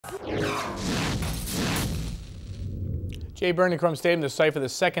J Birney Crum Stadium, the site for the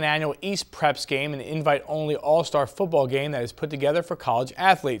second annual East Preps game, an invite-only all-star football game that is put together for college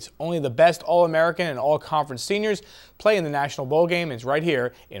athletes. Only the best All-American and All-Conference seniors play in the National Bowl game. It's right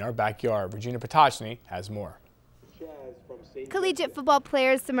here in our backyard. Regina Potocny has more. Collegiate football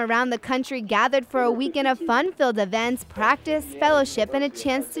players from around the country gathered for a weekend of fun-filled events, practice, fellowship, and a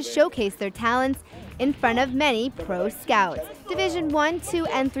chance to showcase their talents in front of many pro scouts. Division I, II,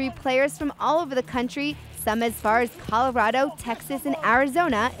 and III players from all over the country, some as far as Colorado, Texas, and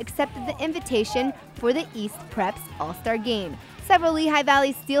Arizona, accepted the invitation for the East Preps All-Star Game. Several Lehigh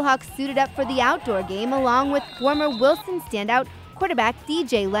Valley Steelhawks suited up for the outdoor game, along with former Wilson standout quarterback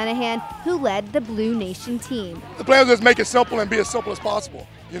DJ Lehigh, who led the Blue Nation team. The plan is make it simple and be as simple as possible.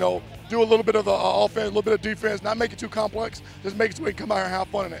 You know, do a little bit of the offense, a little bit of defense, not make it too complex, just make it so we can come out here and have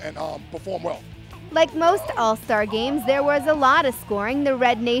fun and perform well. Like most All-Star games, there was a lot of scoring. The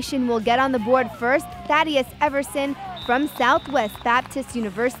Red Nation will get on the board first. Thaddeus Everson from Southwest Baptist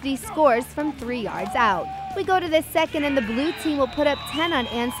University scores from 3 yards out. We go to the second, and the blue team will put up 10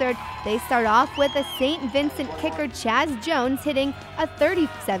 unanswered. They start off with a St. Vincent kicker, Chaz Jones, hitting a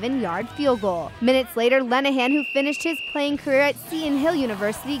 37-yard field goal. Minutes later, Lehigh, who finished his playing career at Seton Hill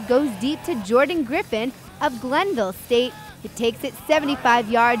University, goes deep to Jordan Griffin of Glenville State. It takes it 75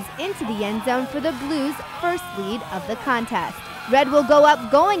 yards into the end zone for the Blues' first lead of the contest. Red will go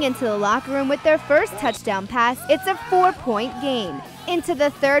up going into the locker room with their first touchdown pass. It's a 4-point game. Into the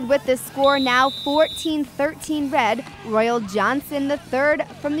third with the score now 14-13 Red, Royal Johnson III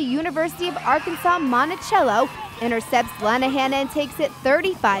from the University of Arkansas Monticello intercepts Lehigh and takes it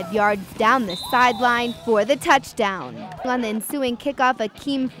 35 yards down the sideline for the touchdown. On the ensuing kickoff,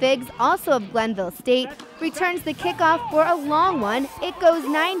 Akeem Figgs, also of Glenville State, returns the kickoff for a long one. It goes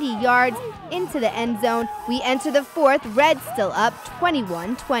 90 yards into the end zone. We enter the fourth, Red still up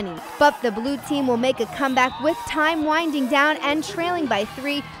 21-20. But the blue team will make a comeback with time winding down and trailing by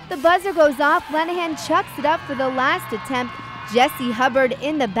 3. The buzzer goes off. Lehigh chucks it up for the last attempt. Jesse Hubbard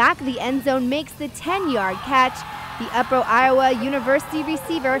in the back of the end zone makes the 10-yard catch. The Upper Iowa University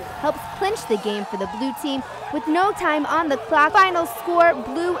receiver helps clinch the game for the blue team with no time on the clock. Final score,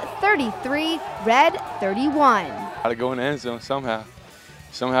 Blue 33, Red 31. Got to go in the end zone somehow.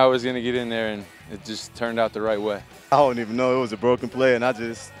 Somehow I was going to get in there, and it just turned out the right way. I don't even know it was a broken play, and I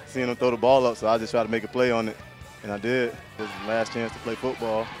just seen him throw the ball up, so I just tried to make a play on it, and I did. It was the last chance to play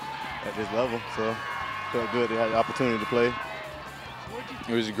football at this level, so felt good to have the opportunity to play.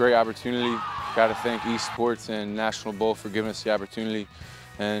 It was a great opportunity. Got to thank eSports and National Bowl for giving us the opportunity,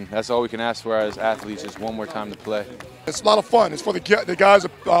 and that's all we can ask for as athletes, just one more time to play. It's a lot of fun. It's for the guys to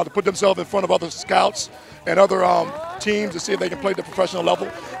put themselves in front of other scouts and other teams to see if they can play at the professional level.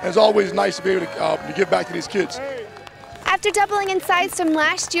 And it's always nice to be able to give back to these kids. After doubling in size from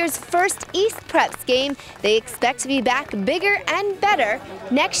last year's first East Preps game, they expect to be back bigger and better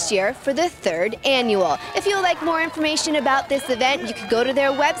next year for the 3rd annual. If you would like more information about this event, you can go to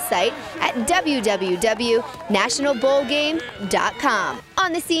their website at www.nationalbowlgame.com.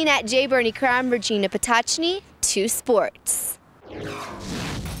 On the scene at J Birney Crum, Regina Potocny, 2 Sports.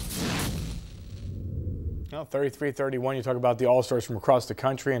 Well, 33-31, you talk about the All-Stars from across the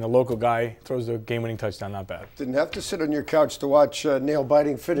country, and a local guy throws a game-winning touchdown. Not bad. Didn't have to sit on your couch to watch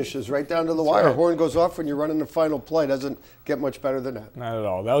nail-biting finishes right down to the wire. Right. Horn goes off when you're running the final play. Doesn't get much better than that. Not at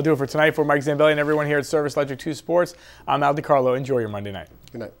all. That'll do it for tonight. For Mike Zambelli and everyone here at Service Electric 2 Sports, I'm Al DiCarlo. Enjoy your Monday night.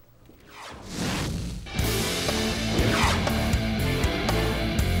 Good night.